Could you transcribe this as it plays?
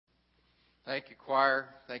Thank you, choir.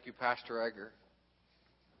 Thank you, Pastor Egger.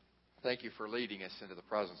 Thank you for leading us into the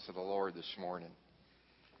presence of the Lord this morning.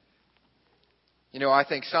 You know, I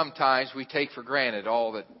think sometimes we take for granted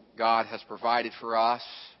all that God has provided for us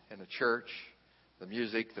in the church, the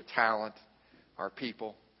music, the talent, our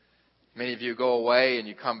people. Many of you go away and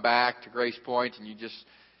you come back to Grace Point and you just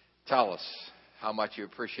tell us how much you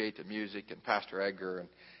appreciate the music and Pastor Edgar.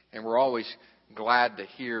 And we're always glad to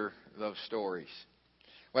hear those stories.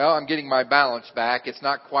 Well, I'm getting my balance back. It's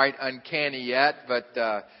not quite uncanny yet, but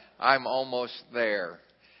I'm almost there.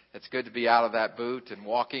 It's good to be out of that boot and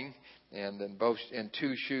walking, and then both in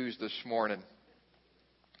two shoes this morning.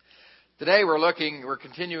 Today we're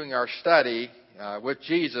continuing our study with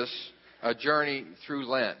Jesus, A Journey Through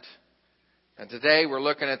Lent. And today we're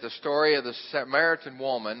looking at the story of the Samaritan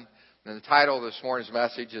woman, and the title of this morning's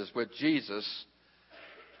message is With Jesus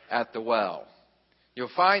at the Well. You'll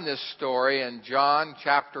find this story in John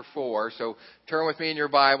chapter 4. So turn with me in your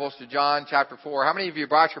Bibles to John chapter 4. How many of you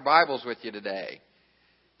brought your Bibles with you today?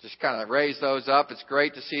 Just kind of raise those up. It's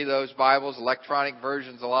great to see those Bibles, electronic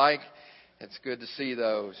versions alike. It's good to see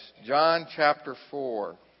those. John chapter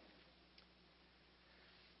 4.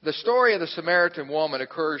 The story of the Samaritan woman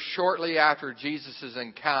occurs shortly after Jesus'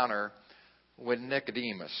 encounter with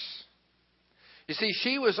Nicodemus. You see,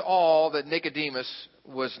 she was all that Nicodemus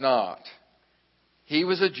was not. He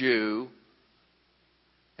was a Jew,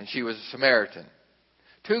 and she was a Samaritan.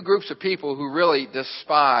 Two groups of people who really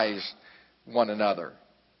despised one another.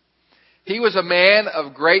 He was a man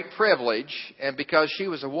of great privilege, and because she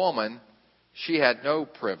was a woman, she had no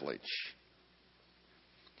privilege.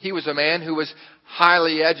 He was a man who was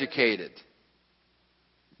highly educated.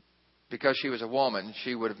 Because she was a woman,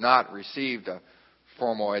 she would have not received a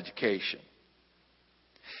formal education.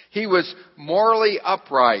 He was morally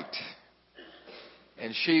upright,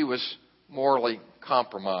 and she was morally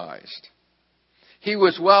compromised. He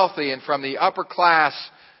was wealthy and from the upper class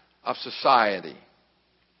of society.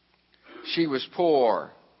 She was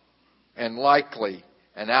poor and likely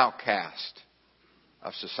an outcast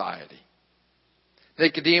of society.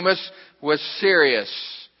 Nicodemus was serious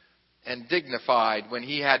and dignified when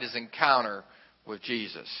he had his encounter with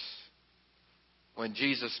Jesus. When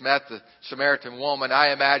Jesus met the Samaritan woman,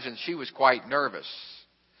 I imagine she was quite nervous.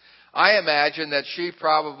 I imagine that she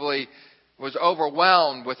probably was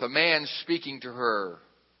overwhelmed with a man speaking to her.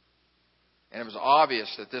 And it was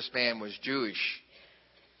obvious that this man was Jewish.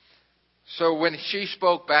 So when she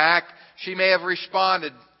spoke back, she may have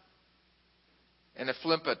responded in a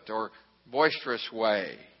flippant or boisterous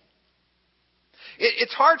way.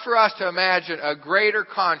 It's hard for us to imagine a greater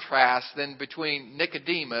contrast than between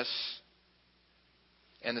Nicodemus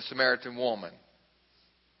and the Samaritan woman.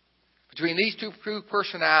 Between these two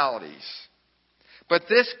personalities. But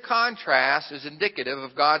this contrast is indicative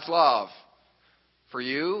of God's love for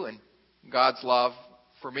you and God's love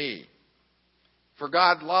for me. For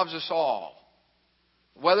God loves us all.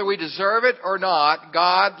 Whether we deserve it or not,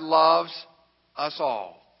 God loves us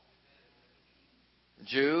all.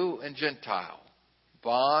 Jew and Gentile,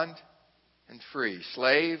 bond and free,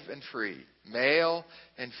 slave and free, male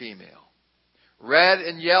and female. Red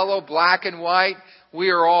and yellow, black and white, we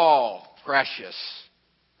are all precious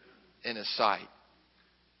in His sight.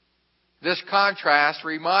 This contrast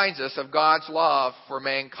reminds us of God's love for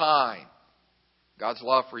mankind, God's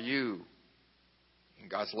love for you, and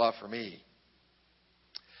God's love for me.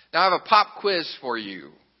 Now I have a pop quiz for you.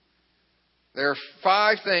 There are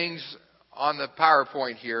 5 things on the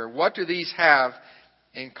PowerPoint here. What do these have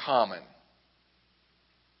in common?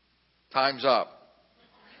 Time's up.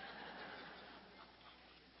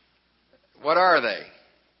 What are they?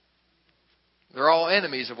 They're all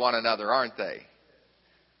enemies of one another, aren't they?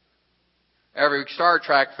 Every Star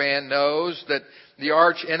Trek fan knows that the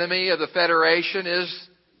arch enemy of the Federation is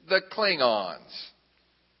the Klingons.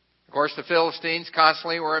 Of course, the Philistines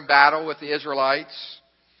constantly were in battle with the Israelites.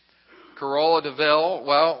 Cruella de Vil,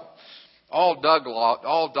 well, all dog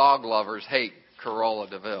lovers hate Cruella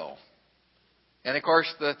de Vil. And of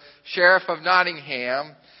course, the Sheriff of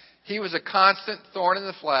Nottingham, he was a constant thorn in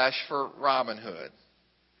the flesh for Robin Hood.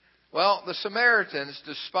 Well, the Samaritans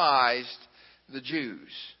despised the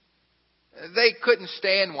Jews. They couldn't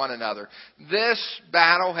stand one another. This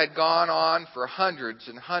battle had gone on for hundreds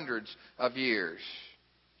and hundreds of years.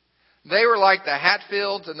 They were like the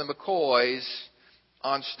Hatfields and the McCoys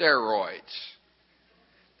on steroids.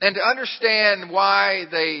 And to understand why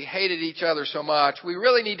they hated each other so much, we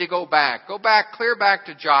really need to go back. Clear back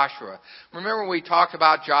to Joshua. Remember when we talked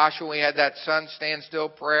about Joshua, we had that sun stand still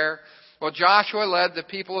prayer? Well, Joshua led the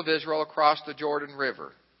people of Israel across the Jordan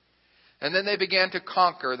River. And then they began to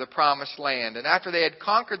conquer the promised land. And after they had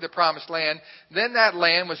conquered the promised land, then that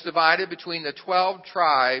land was divided between the 12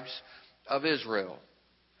 tribes of Israel.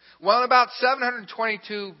 Well, in about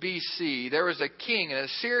 722 BC, there was a king, an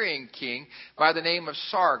Assyrian king, by the name of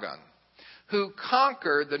Sargon, who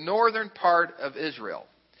conquered the northern part of Israel.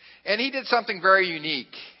 And he did something very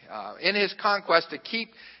unique. In his conquest, to keep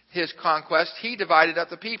his conquest, he divided up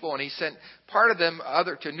the people, and he sent part of them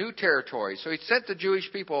to new territories. So he sent the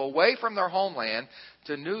Jewish people away from their homeland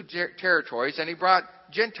to new territories, and he brought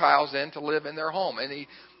Gentiles in to live in their home. And he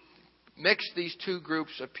mixed these two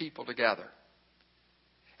groups of people together.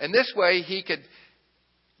 And this way he could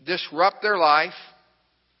disrupt their life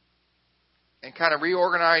and kind of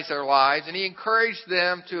reorganize their lives. And he encouraged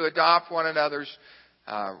them to adopt one another's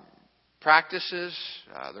practices,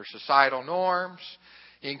 their societal norms.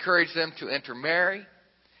 He encouraged them to intermarry.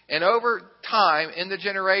 And over time, in the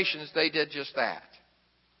generations, they did just that.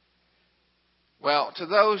 Well, to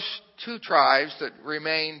those two tribes that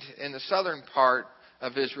remained in the southern part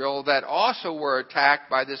of Israel that also were attacked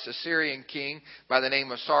by this Assyrian king by the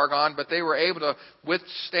name of Sargon, but they were able to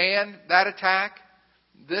withstand that attack,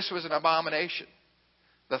 this was an abomination.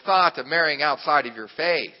 The thought of marrying outside of your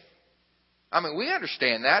faith. I mean, we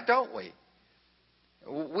understand that, don't we?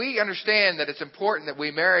 We understand that it's important that we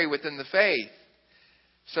marry within the faith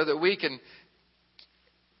so that we can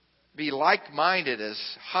be like-minded as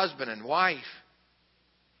husband and wife.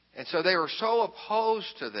 And so they were so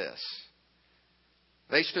opposed to this.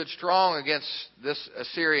 They stood strong against this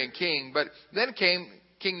Assyrian king. But then came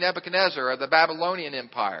King Nebuchadnezzar of the Babylonian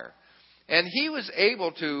Empire. And he was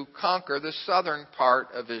able to conquer the southern part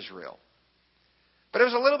of Israel. But it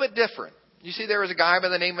was a little bit different. You see, there was a guy by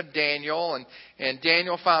the name of Daniel, and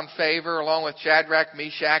Daniel found favor along with Shadrach,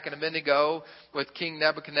 Meshach, and Abednego with King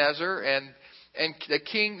Nebuchadnezzar. And the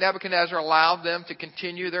King Nebuchadnezzar allowed them to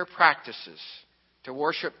continue their practices, to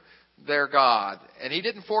worship their God. And he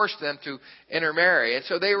didn't force them to intermarry. And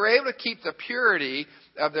so they were able to keep the purity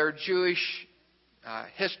of their Jewish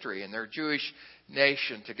history and their Jewish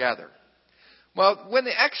nation together. Well,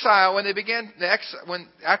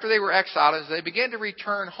 after they were exiled, as they began to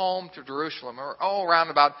return home to Jerusalem, or all around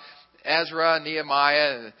about Ezra,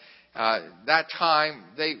 Nehemiah, that time,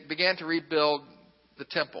 they began to rebuild the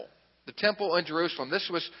temple. The temple in Jerusalem. This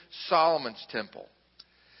was Solomon's temple.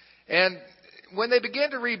 And when they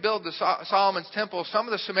began to rebuild Solomon's temple, some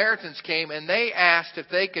of the Samaritans came and they asked if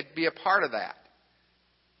they could be a part of that.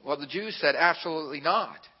 Well, the Jews said, absolutely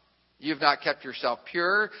not. You've not kept yourself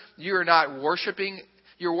pure. You're worshiping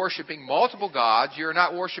multiple gods. You're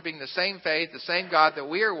not worshiping the same faith, the same God that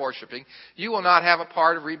we are worshiping. You will not have a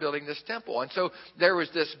part of rebuilding this temple. And so there was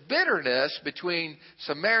this bitterness between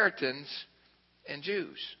Samaritans and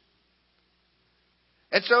Jews.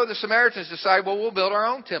 And so the Samaritans decided, well, we'll build our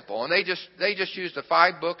own temple. And they just used the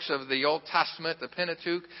 5 books of the Old Testament, the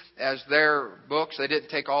Pentateuch, as their books. They didn't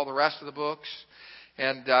take all the rest of the books.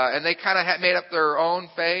 And they kind of made up their own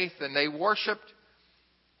faith, and they worshipped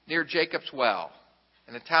near Jacob's well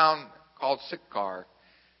in a town called Sychar.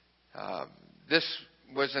 This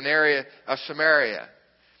was an area of Samaria.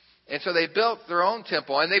 And so they built their own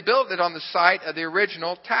temple, and they built it on the site of the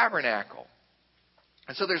original tabernacle.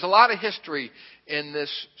 And so there's a lot of history in this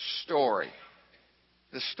story.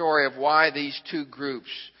 The story of why these two groups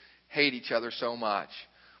hate each other so much.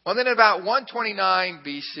 Well, then in about 129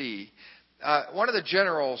 BC, one of the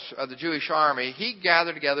generals of the Jewish army, he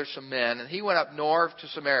gathered together some men, and he went up north to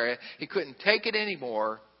Samaria. He couldn't take it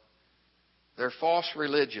anymore, their false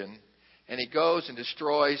religion, and he goes and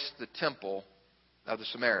destroys the temple of the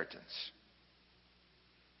Samaritans.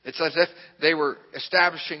 It's as if they were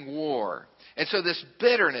establishing war. And so this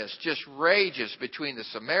bitterness just rages between the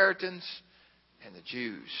Samaritans and the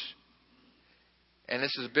Jews. And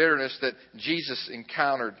this is bitterness that Jesus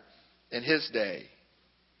encountered in his day.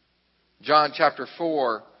 John chapter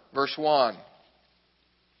 4, verse 1.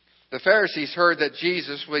 The Pharisees heard that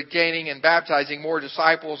Jesus was gaining and baptizing more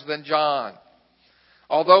disciples than John,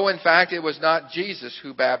 although in fact it was not Jesus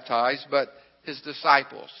who baptized, but his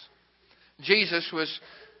disciples. Jesus was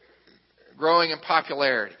growing in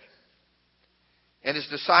popularity, and his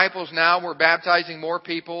disciples now were baptizing more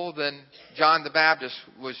people than John the Baptist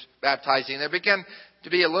was baptizing. There began to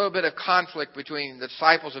be a little bit of conflict between the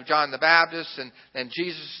disciples of John the Baptist and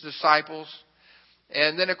Jesus' disciples.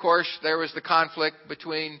 And then, of course, there was the conflict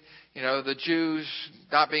between, the Jews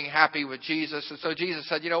not being happy with Jesus. And so Jesus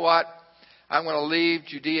said, you know what? I'm going to leave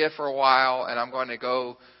Judea for a while, and I'm going to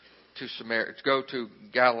go to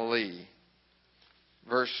Galilee.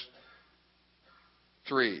 Verse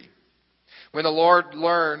 3. When the Lord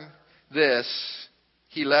learned this,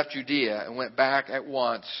 he left Judea and went back at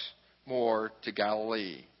once more to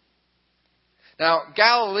Galilee. Now,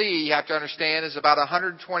 Galilee, you have to understand, is about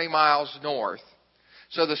 120 miles north.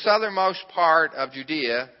 So the southernmost part of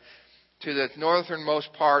Judea to the northernmost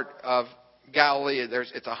part of Galilee,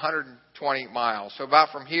 it's 120 miles. So about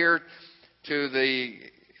from here to the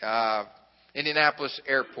Indianapolis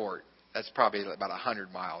airport, that's probably about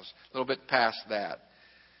 100 miles, a little bit past that.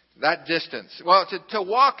 That distance. Well, to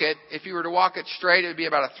walk it, if you were to walk it straight, it would be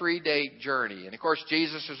about a 3-day journey. And of course,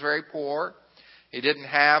 Jesus was very poor. He didn't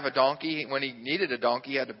have a donkey. When he needed a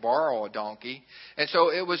donkey, he had to borrow a donkey. And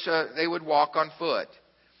so it was they would walk on foot.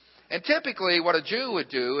 And typically what a Jew would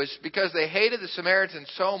do is, because they hated the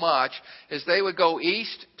Samaritans so much, is they would go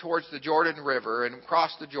east towards the Jordan River and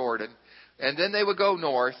cross the Jordan. And then they would go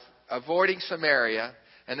north, avoiding Samaria,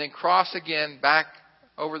 and then cross again back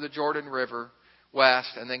over the Jordan River west,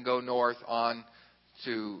 and then go north on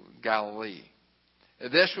to Galilee.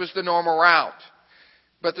 This was the normal route.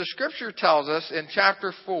 But the Scripture tells us in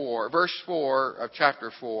chapter 4, verse 4 of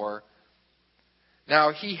chapter 4,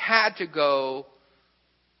 now he had to go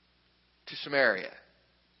to Samaria.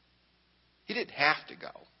 He didn't have to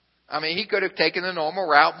go. I mean, he could have taken the normal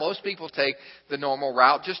route. Most people take the normal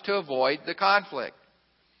route just to avoid the conflict.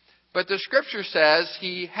 But the Scripture says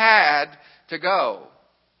he had to go.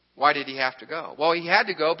 Why did he have to go? Well, he had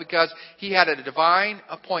to go because he had a divine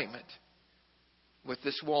appointment with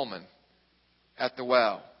this woman at the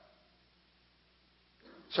well.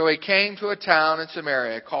 So he came to a town in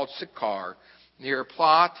Samaria called Sychar, near a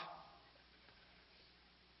plot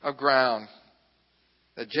of ground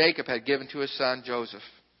that Jacob had given to his son Joseph.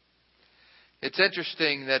 It's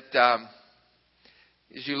interesting that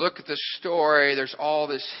as you look at the story, there's all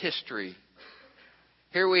this history.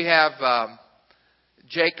 Here we have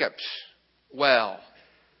Jacob's well.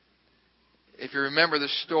 If you remember the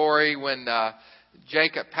story, when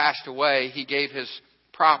Jacob passed away, he gave his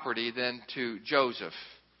property then to Joseph.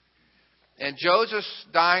 And Joseph's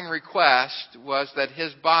dying request was that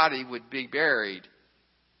his body would be buried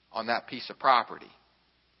on that piece of property.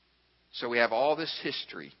 So we have all this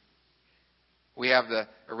history. We have the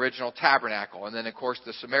original tabernacle, and then, of course,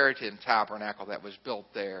 the Samaritan tabernacle that was built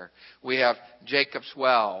there. We have Jacob's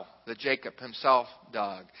well that Jacob himself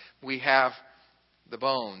dug. We have the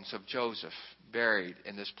bones of Joseph buried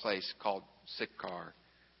in this place called Sychar.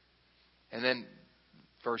 And then,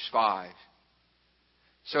 verse 5.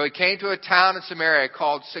 So he came to a town in Samaria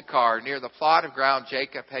called Sychar, near the plot of ground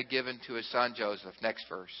Jacob had given to his son Joseph. Next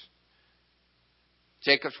verse.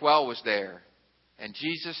 Jacob's well was there. And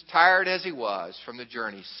Jesus, tired as he was from the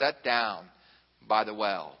journey, sat down by the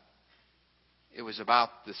well. It was about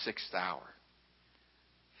the 6th hour.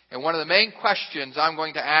 And one of the main questions I'm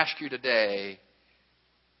going to ask you today,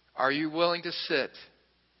 are you willing to sit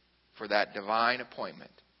for that divine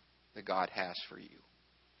appointment that God has for you?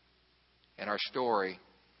 And our story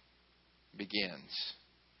begins.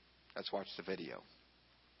 Let's watch the video.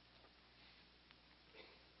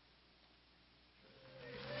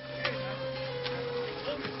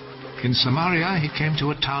 In Samaria he came to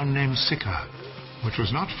a town named Sychar, which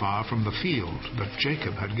was not far from the field that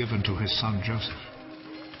Jacob had given to his son Joseph.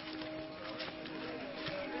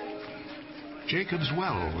 Jacob's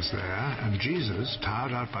well was there, and Jesus,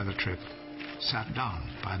 tired out by the trip, sat down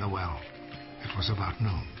by the well. It was about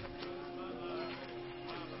noon.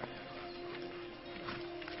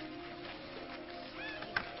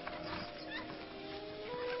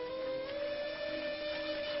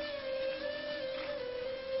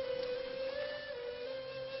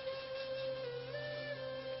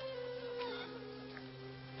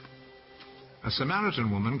 A Samaritan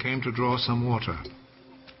woman came to draw some water.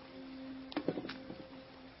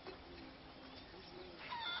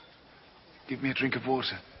 Give me a drink of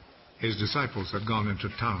water. His disciples had gone into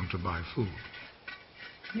town to buy food.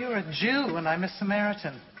 You're a Jew and I'm a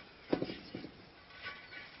Samaritan.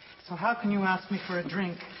 So how can you ask me for a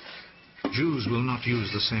drink? Jews will not use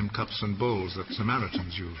the same cups and bowls that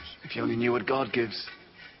Samaritans use. If you only knew what God gives,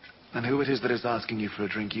 and who it is that is asking you for a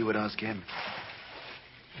drink, you would ask him.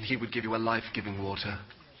 And he would give you a life-giving water.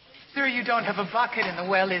 Sir, you don't have a bucket and the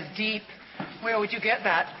well is deep. Where would you get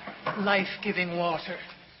that life-giving water?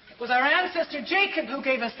 It was our ancestor Jacob who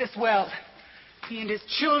gave us this well. He and his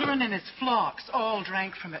children and his flocks all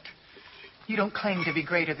drank from it. You don't claim to be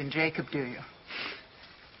greater than Jacob, do you?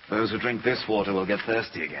 Those who drink this water will get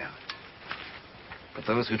thirsty again. But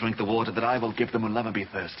those who drink the water that I will give them will never be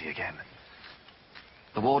thirsty again.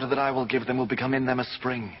 The water that I will give them will become in them a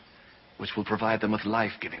spring, which will provide them with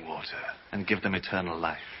life-giving water and give them eternal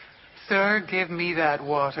life. Sir, give me that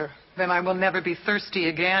water. Then I will never be thirsty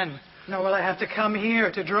again. Nor will I have to come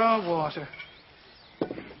here to draw water.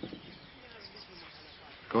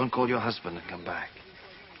 Go and call your husband and come back.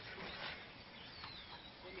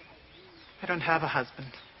 I don't have a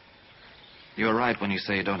husband. You're right when you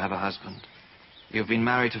say you don't have a husband. You've been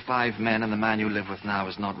married to 5 men, and the man you live with now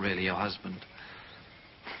is not really your husband.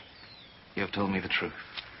 You have told me the truth.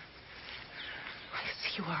 I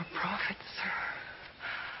see you are a prophet, sir.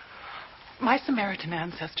 My Samaritan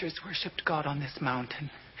ancestors worshipped God on this mountain.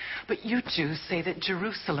 But you Jews say that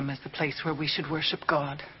Jerusalem is the place where we should worship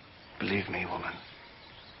God. Believe me, woman.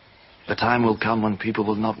 The time will come when people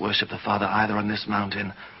will not worship the Father either on this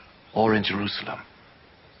mountain or in Jerusalem.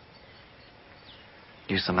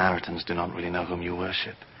 You Samaritans do not really know whom you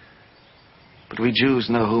worship. But we Jews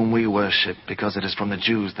know whom we worship because it is from the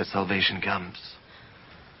Jews that salvation comes.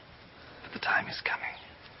 But the time is coming.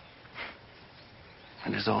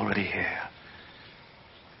 And is already here.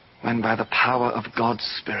 When by the power of God's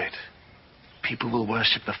Spirit, people will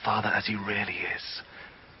worship the Father as he really is,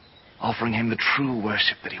 offering him the true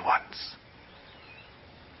worship that he wants.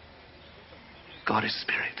 God is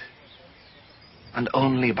Spirit. And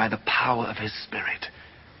only by the power of his Spirit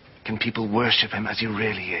can people worship him as he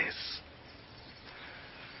really is.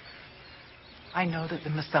 I know that the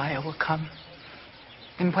Messiah will come.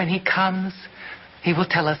 And when he comes, he will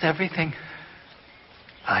tell us everything.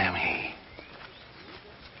 I am he.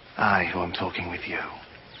 I who am talking with you.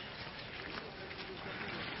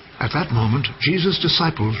 At that moment, Jesus'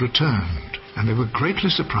 disciples returned, and they were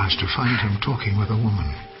greatly surprised to find him talking with a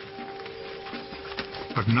woman.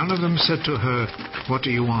 But none of them said to her, "What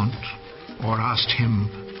do you want?" or asked him,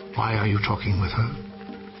 "Why are you talking with her?"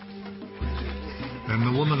 Then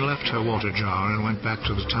the woman left her water jar and went back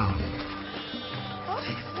to the town.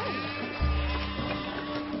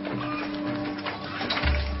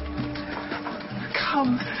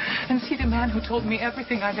 Come and see the man who told me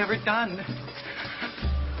everything I've ever done.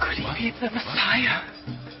 Could he be the Messiah?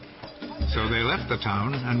 So they left the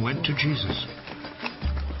town and went to Jesus.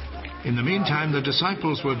 In the meantime, the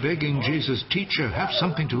disciples were begging Jesus, "Teacher, have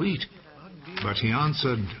something to eat." But he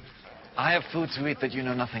answered, I have food to eat that you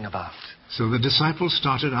know nothing about. So the disciples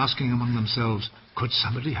started asking among themselves, "Could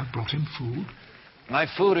somebody have brought him food?" My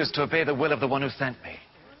food is to obey the will of the one who sent me,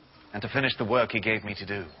 and to finish the work he gave me to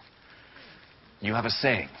do. You have a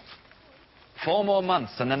saying, 4 more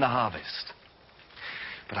months and then the harvest.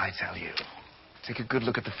 But I tell you, take a good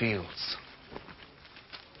look at the fields.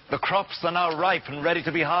 The crops are now ripe and ready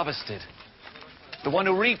to be harvested. The one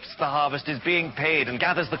who reaps the harvest is being paid and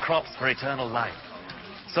gathers the crops for eternal life.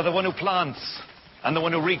 So the one who plants and the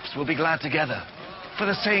one who reaps will be glad together. For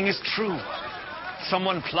the saying is true.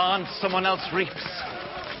 Someone plants, someone else reaps.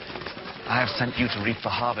 I have sent you to reap the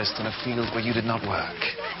harvest in a field where you did not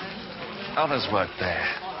work. Others worked there,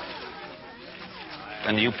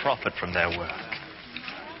 and you profit from their work.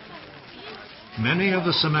 Many of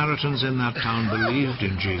the Samaritans in that town believed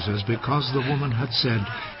in Jesus because the woman had said,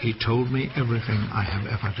 "He told me everything I have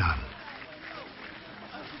ever done."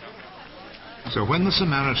 So when the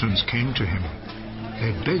Samaritans came to him,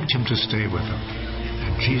 they begged him to stay with them,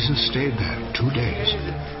 and Jesus stayed there 2 days.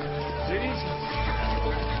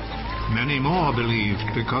 Many more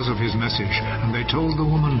believed because of his message, and they told the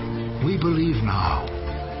woman, "We believe now,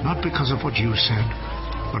 not because of what you said,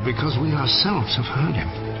 but because we ourselves have heard him,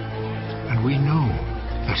 and we know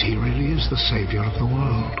that he really is the Savior of the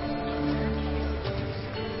world."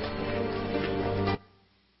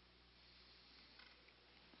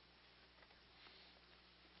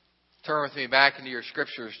 Turn with me back into your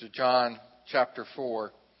scriptures to John chapter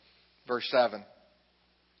 4, verse 7.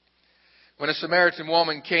 When a Samaritan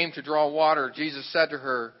woman came to draw water, Jesus said to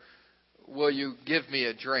her, "Will you give me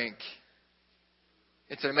a drink?"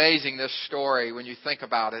 It's amazing, this story, when you think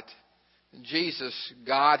about it. Jesus,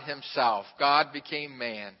 God himself, God became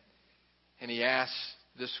man, and he asked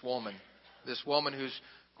this woman who's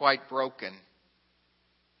quite broken,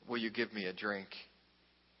 "Will you give me a drink?"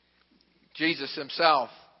 Jesus himself,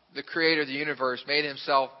 the creator of the universe, made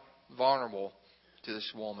himself vulnerable to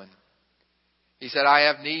this woman. He said, "I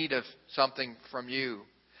have need of something from you."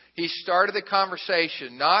 He started the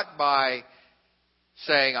conversation not by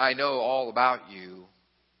saying, "I know all about you,"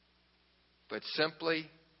 but simply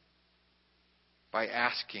by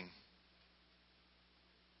asking,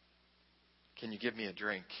 "Can you give me a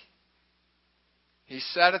drink?" He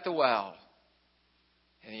sat at the well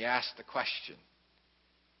and he asked the question.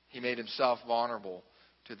 He made himself vulnerable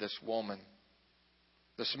to this woman.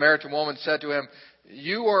 The Samaritan woman said to him,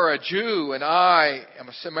 "You are a Jew and I am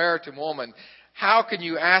a Samaritan woman. How can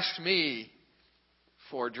you ask me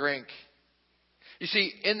for a drink?" You see,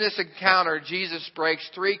 in this encounter, Jesus breaks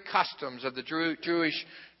 3 customs of the Jewish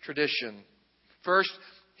tradition. First,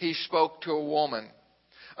 he spoke to a woman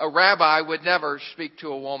a rabbi would never speak to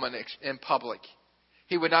a woman in public.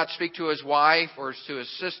 He would not speak to his wife or to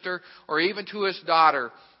his sister or even to his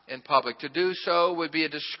daughter in public. To do so would be a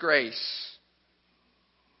disgrace.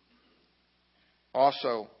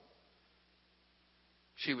 Also,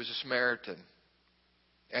 she was a Samaritan.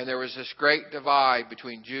 And there was this great divide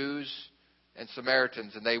between Jews and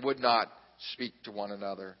Samaritans, and they would not speak to one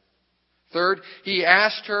another. Third, he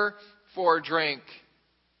asked her for a drink.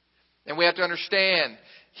 And we have to understand,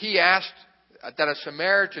 he asked that a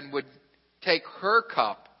Samaritan would take her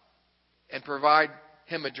cup and provide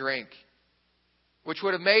him a drink, which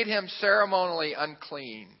would have made him ceremonially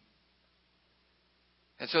unclean.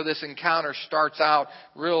 And so this encounter starts out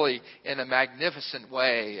really in a magnificent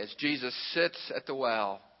way as Jesus sits at the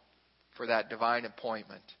well for that divine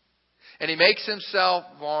appointment. And he makes himself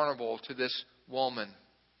vulnerable to this woman.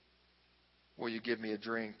 Will you give me a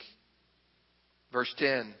drink? Verse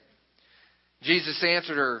 10. Jesus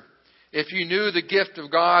answered her, if you knew the gift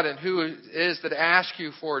of God and who it is that asks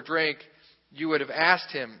you for a drink, you would have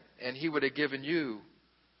asked him and he would have given you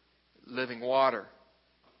living water.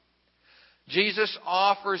 Jesus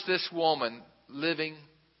offers this woman living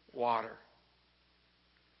water.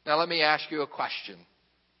 Now let me ask you a question.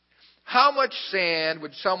 How much sand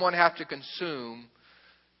would someone have to consume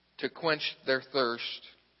to quench their thirst?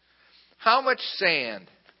 How much sand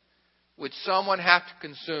would someone have to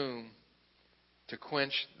consume to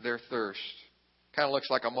quench their thirst? Kind of looks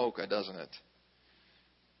like a mocha, doesn't it?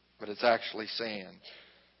 But it's actually sand.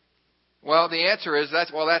 Well, the answer is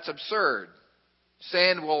that's absurd.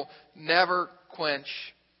 Sand will never quench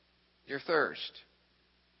your thirst.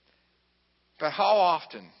 But how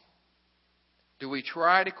often do we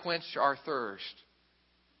try to quench our thirst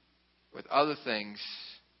with other things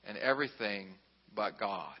and everything but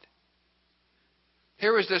God?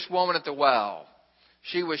 Here was this woman at the well.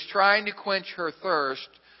 She was trying to quench her thirst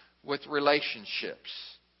with relationships.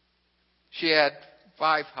 She had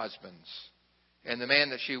 5 husbands, and the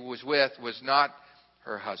man that she was with was not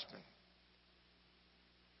her husband.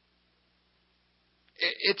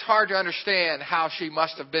 It's hard to understand how she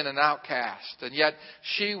must have been an outcast, and yet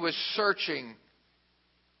she was searching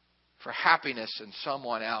for happiness in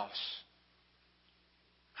someone else.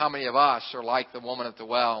 How many of us are like the woman at the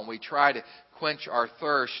well, and we try to quench our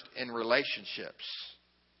thirst in relationships?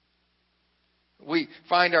 We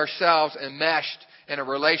find ourselves enmeshed in a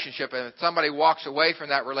relationship, and if somebody walks away from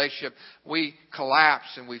that relationship, we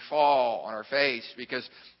collapse and we fall on our face because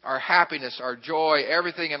our happiness, our joy,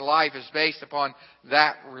 everything in life is based upon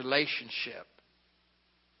that relationship.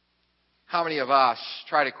 How many of us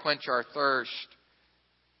try to quench our thirst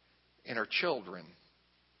in our children,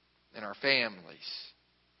 in our families?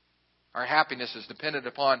 Our happiness is dependent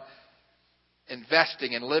upon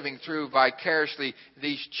investing and living through vicariously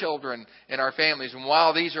these children in our families. And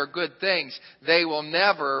while these are good things, they will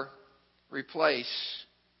never replace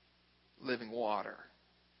living water.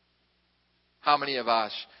 How many of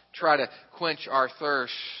us try to quench our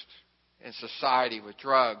thirst in society with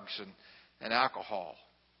drugs and alcohol?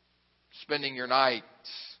 Spending your nights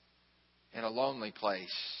in a lonely place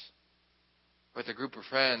with a group of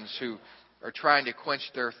friends who are trying to quench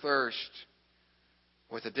their thirst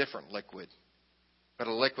with a different liquid, but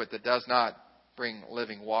a liquid that does not bring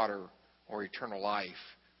living water or eternal life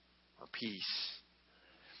or peace.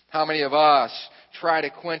 How many of us try to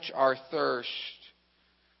quench our thirst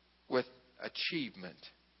with achievement?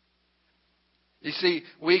 You see,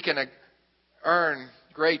 we can earn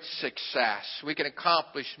great success. We can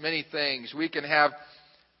accomplish many things. We can have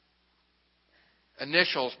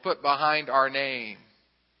initials put behind our name.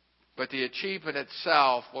 But the achievement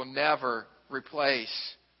itself will never replace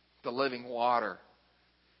the living water.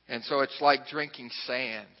 And so it's like drinking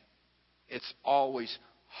sand. It's always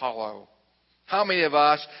hollow. How many of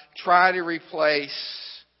us try to replace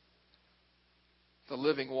the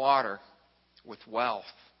living water with wealth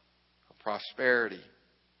or prosperity?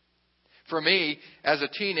 For me, as a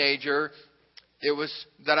teenager, it was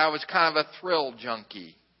that I was kind of a thrill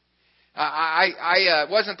junkie. I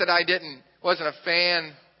wasn't that I wasn't a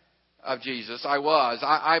fan of Jesus. I was.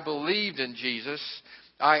 I believed in Jesus.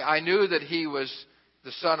 I knew that He was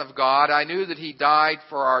the Son of God. I knew that He died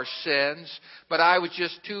for our sins, but I was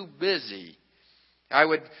just too busy. I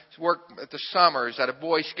would work at the summers at a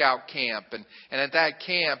Boy Scout camp, and at that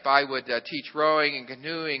camp I would teach rowing and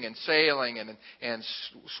canoeing and sailing and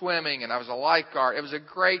swimming, and I was a lifeguard. It was a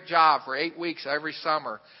great job. For 8 weeks every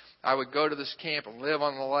summer I would go to this camp and live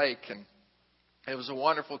on the lake, and it was a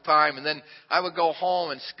wonderful time. And then I would go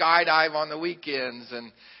home and skydive on the weekends,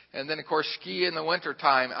 and then of course ski in the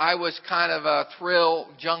wintertime. I was kind of a thrill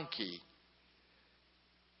junkie.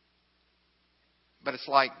 but it's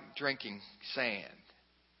like drinking sand.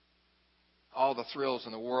 All the thrills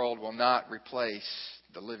in the world will not replace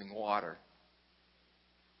the living water.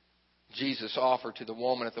 Jesus offered to the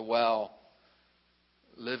woman at the well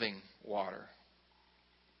living water,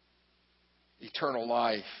 eternal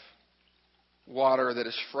life, water that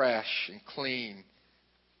is fresh and clean.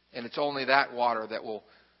 And it's only that water that will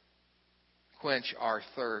quench our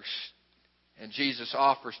thirst. And Jesus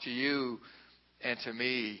offers to you and to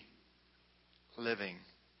me living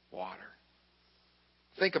water.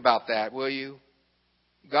 Think about that, will you?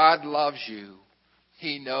 God loves you.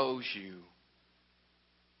 He knows you.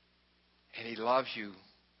 And He loves you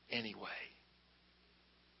anyway.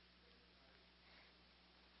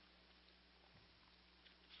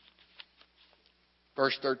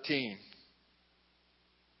 Verse 13.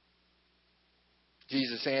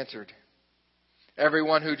 Jesus answered,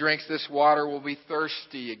 "Everyone who drinks this water will be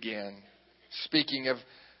thirsty again." Speaking of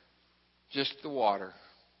just the water.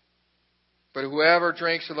 "But whoever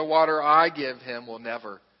drinks of the water I give him will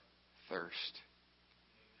never thirst."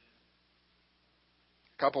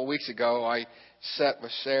 A couple of weeks ago, I sat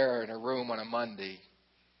with Sarah in her room on a Monday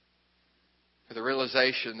with the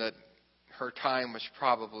realization that her time was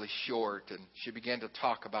probably short, and she began to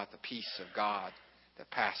talk about the peace of God that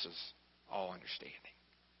passes all understanding.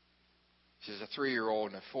 She's a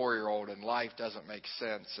 3-year-old and a 4-year-old, and life doesn't make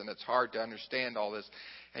sense, and it's hard to understand all this,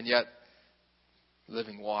 and yet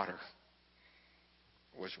living water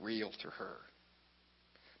was real to her.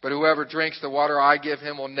 "But whoever drinks the water I give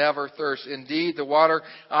him will never thirst. Indeed, the water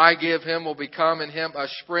I give him will become in him a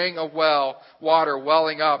spring of water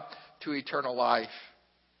welling up to eternal life."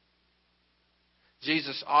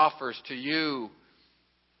 Jesus offers to you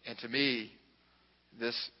and to me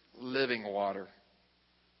this living water.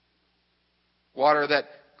 Water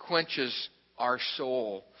that quenches our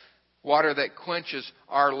soul. Water that quenches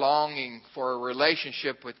our longing for a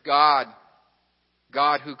relationship with God.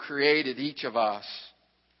 God who created each of us.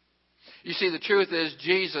 You see, the truth is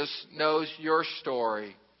Jesus knows your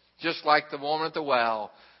story. Just like the woman at the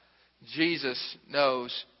well, Jesus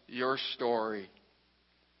knows your story.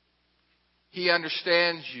 He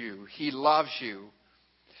understands you. He loves you.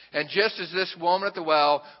 And just as this woman at the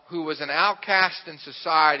well, who was an outcast in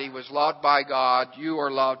society, was loved by God, you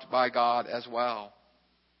are loved by God as well.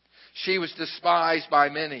 She was despised by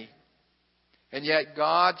many. And yet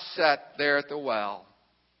God sat there at the well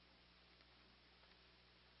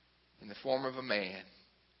in the form of a man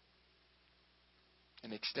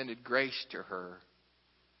and extended grace to her.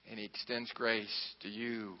 And He extends grace to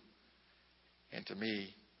you and to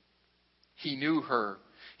me. He knew her.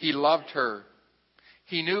 He loved her.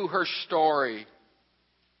 He knew her story.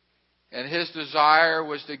 And His desire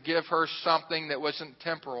was to give her something that wasn't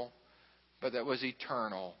temporal, but that was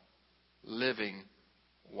eternal, living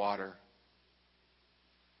water.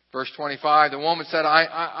 Verse 25, the woman said,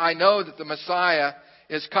 I know that the Messiah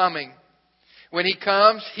is coming. When He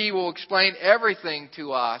comes, He will explain everything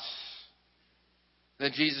to us.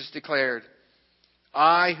 Then Jesus declared,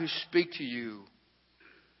 I who speak to you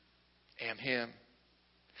am Him.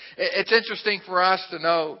 It's interesting for us to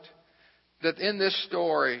note that in this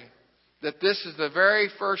story, that this is the very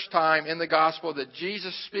first time in the gospel that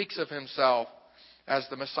Jesus speaks of Himself as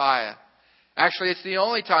the Messiah. Actually, it's the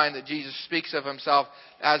only time that Jesus speaks of Himself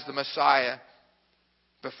as the Messiah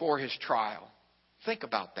before His trial. Think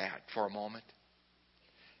about that for a moment.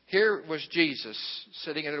 Here was Jesus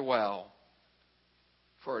sitting at a well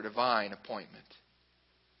for a divine appointment.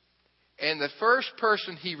 And the first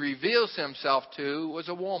person He reveals Himself to was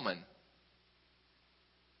a woman.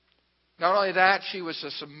 Not only that, she was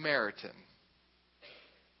a Samaritan.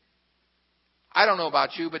 I don't know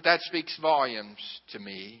about you, but that speaks volumes to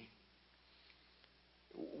me.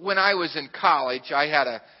 When I was in college, I had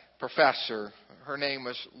a professor. Her name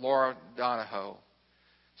was Laura Donahoe.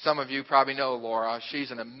 Some of you probably know Laura.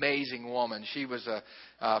 She's an amazing woman. She was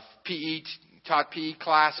taught PE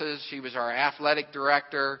classes. She was our athletic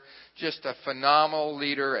director. Just a phenomenal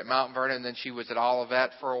leader at Mount Vernon. And then she was at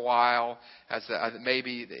Olivet for a while as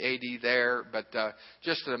maybe the AD there. But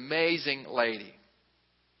just an amazing lady.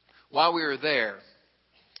 While we were there,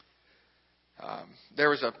 there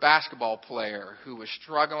was a basketball player who was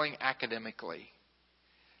struggling academically.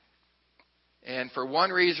 And for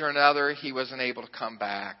one reason or another, he wasn't able to come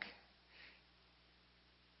back.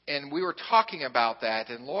 And we were talking about that,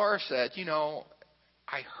 and Laura said,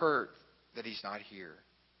 I heard that he's not here.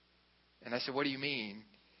 And I said, what do you mean?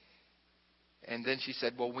 And then she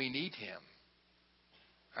said, well, we need him.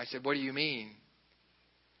 I said, what do you mean?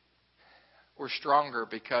 We're stronger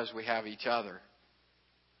because we have each other.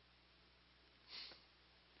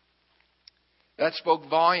 That spoke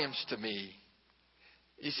volumes to me.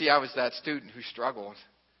 You see, I was that student who struggled.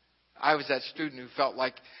 I was that student who felt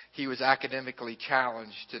like he was academically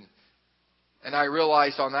challenged. And I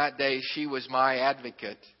realized on that day she was my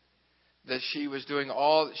advocate, that she was doing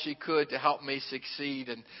all that she could to help me succeed,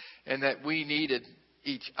 and that we needed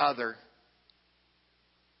each other.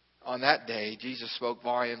 On that day, Jesus spoke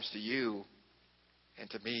volumes to you and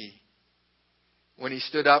to me when He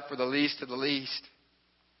stood up for the least of the least.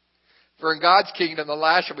 For in God's kingdom, the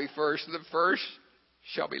last shall be first, and the first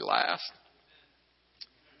shall be last.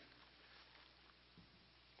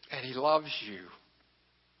 And He loves you.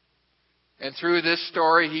 And through this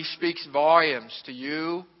story, He speaks volumes to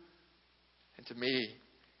you and to me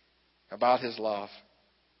about His love.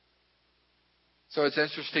 So it's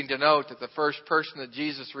interesting to note that the first person that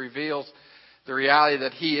Jesus reveals the reality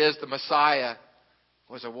that He is the Messiah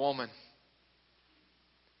was a woman,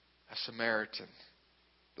 a Samaritan,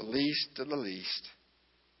 the least of the least.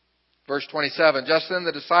 Verse 27, just then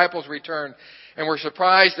the disciples returned and were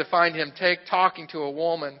surprised to find Him talking to a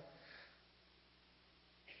woman.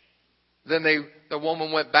 Then the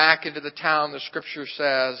woman went back into the town, the Scripture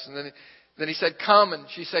says. And then He said, come. And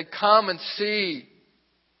she said, come and see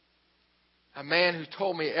a man who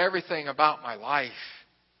told me everything about my life.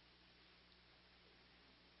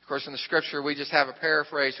 Of course, in the Scripture, we just have a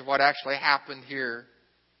paraphrase of what actually happened here.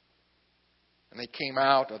 And they came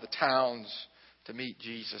out of the towns to meet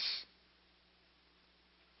Jesus.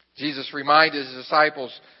 Jesus reminded His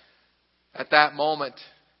disciples at that moment,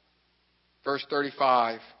 verse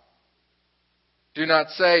 35, do not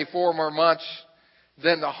say 4 more months,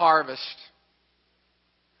 then the harvest.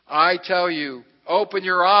 I tell you, open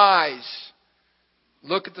your eyes.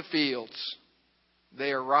 Look at the fields.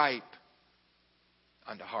 They are ripe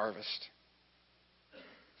unto harvest.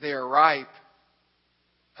 They are ripe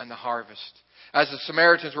unto harvest. As the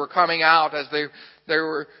Samaritans were coming out, as they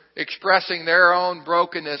were expressing their own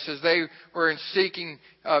brokenness, as they were seeking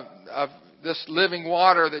of this living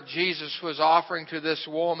water that Jesus was offering to this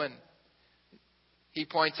woman, He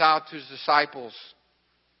points out to His disciples,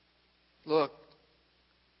 look,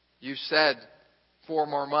 you said 4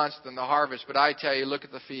 more months than the harvest, but I tell you, look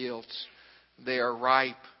at the fields. They are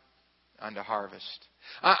ripe unto harvest.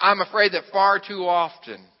 I'm afraid that far too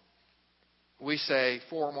often we say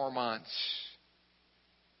 4 more months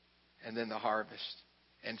and then the harvest,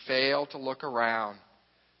 and fail to look around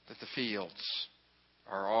that the fields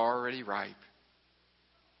are already ripe.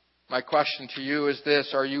 My question to you is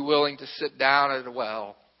this: are you willing to sit down at a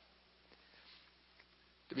well,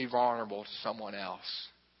 to be vulnerable to someone else,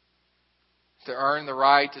 to earn the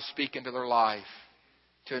right to speak into their life,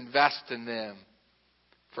 to invest in them,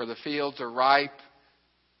 for the fields are ripe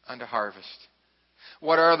unto harvest?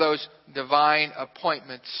 What are those divine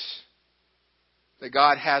appointments that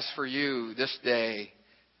God has for you this day,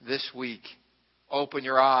 this week? Open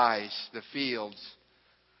your eyes. The fields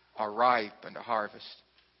are ripe unto harvest.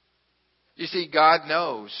 You see, God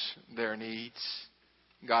knows their needs.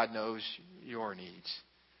 God knows your needs.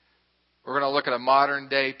 We're going to look at a modern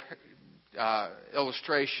day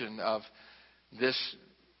illustration of this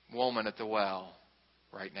woman at the well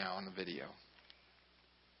right now in the video.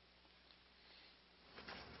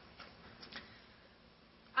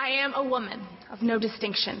 I am a woman of no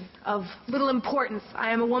distinction, of little importance.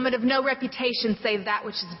 I am a woman of no reputation save that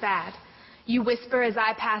which is bad. You whisper as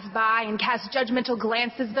I pass by and cast judgmental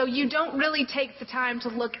glances, though you don't really take the time to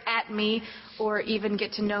look at me or even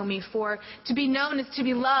get to know me. For to be known is to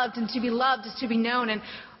be loved, and to be loved is to be known. And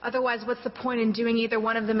otherwise, what's the point in doing either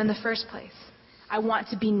one of them in the first place? I want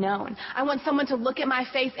to be known. I want someone to look at my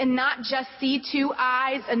face and not just see 2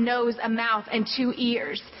 eyes, a nose, a mouth, and 2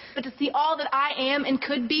 ears, but to see all that I am and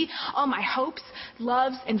could be, all my hopes,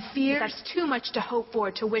 loves, and fears. That's too much to hope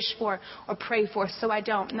for, to wish for, or pray for, so I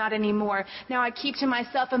don't, not anymore. Now I keep to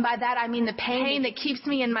myself, and by that I mean the pain that keeps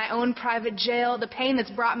me in my own private jail, the pain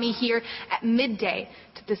that's brought me here at midday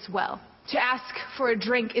to this well. To ask for a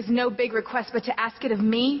drink is no big request, but to ask it of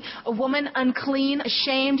me, a woman unclean,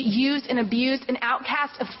 ashamed, used and abused, an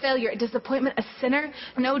outcast, a failure, a disappointment, a sinner,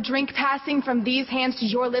 no drink passing from these hands to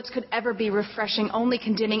your lips could ever be refreshing, only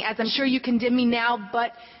condemning, as I'm sure you condemn me now,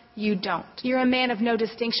 but you don't. You're a man of no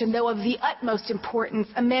distinction, though of the utmost importance,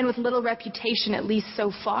 a man with little reputation, at least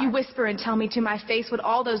so far. You whisper and tell me to my face what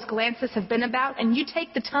all those glances have been about, and you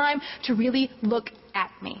take the time to really look at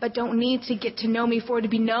me, but don't need to get to know me, for to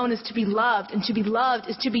be known is to be loved, and to be loved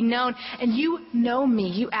is to be known. And you know me.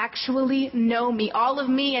 You actually know me. All of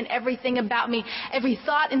me and everything about me. Every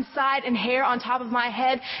thought inside and hair on top of my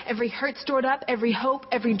head. Every hurt stored up. Every hope.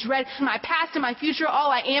 Every dread. My past and my future. All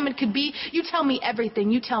I am and could be. You tell me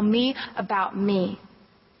everything. You tell me about me.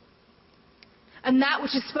 And that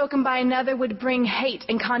which is spoken by another would bring hate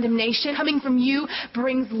and condemnation. Coming from you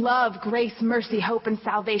brings love, grace, mercy, hope, and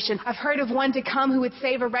salvation. I've heard of one to come who would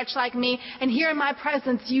save a wretch like me, and here in my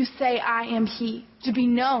presence you say, I am he. To be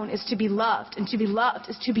known is to be loved, and to be loved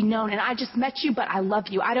is to be known. And I just met you, but I love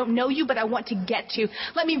you. I don't know you, but I want to get to.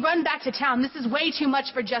 Let me run back to town. This is way too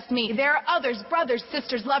much for just me. There are others, brothers,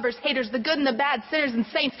 sisters, lovers, haters, the good and the bad, sinners and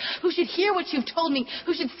saints, who should hear what you've told me,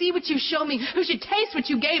 who should see what you show me, who should taste what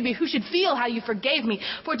you gave me, who should feel how you forgave me.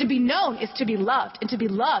 For to be known is to be loved, and to be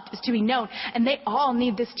loved is to be known. And they all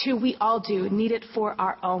need this too. We all do. Need it for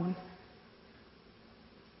our own.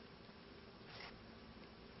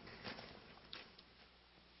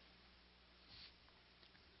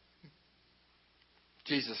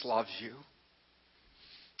 Jesus loves you.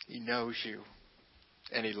 He knows you.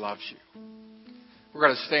 And He loves you. We're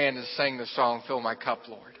going to stand and sing the song, Fill My Cup,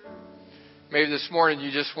 Lord. Maybe this morning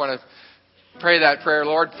you just want to pray that prayer,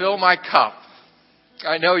 Lord, fill my cup.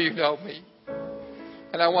 I know you know me.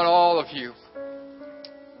 And I want all of you.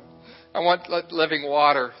 I want living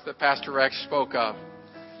water that Pastor Rex spoke of.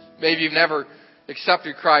 Maybe you've never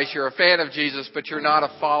accepted Christ. You're a fan of Jesus, but you're not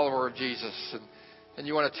a follower of Jesus. And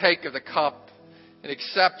you want to take of the cup and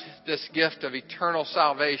accept this gift of eternal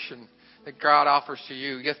salvation that God offers to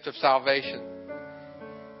you, a gift of salvation.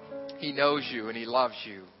 He knows you and He loves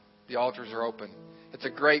you. The altars are open. It's a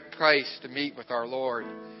great place to meet with our Lord.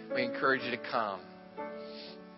 We encourage you to come.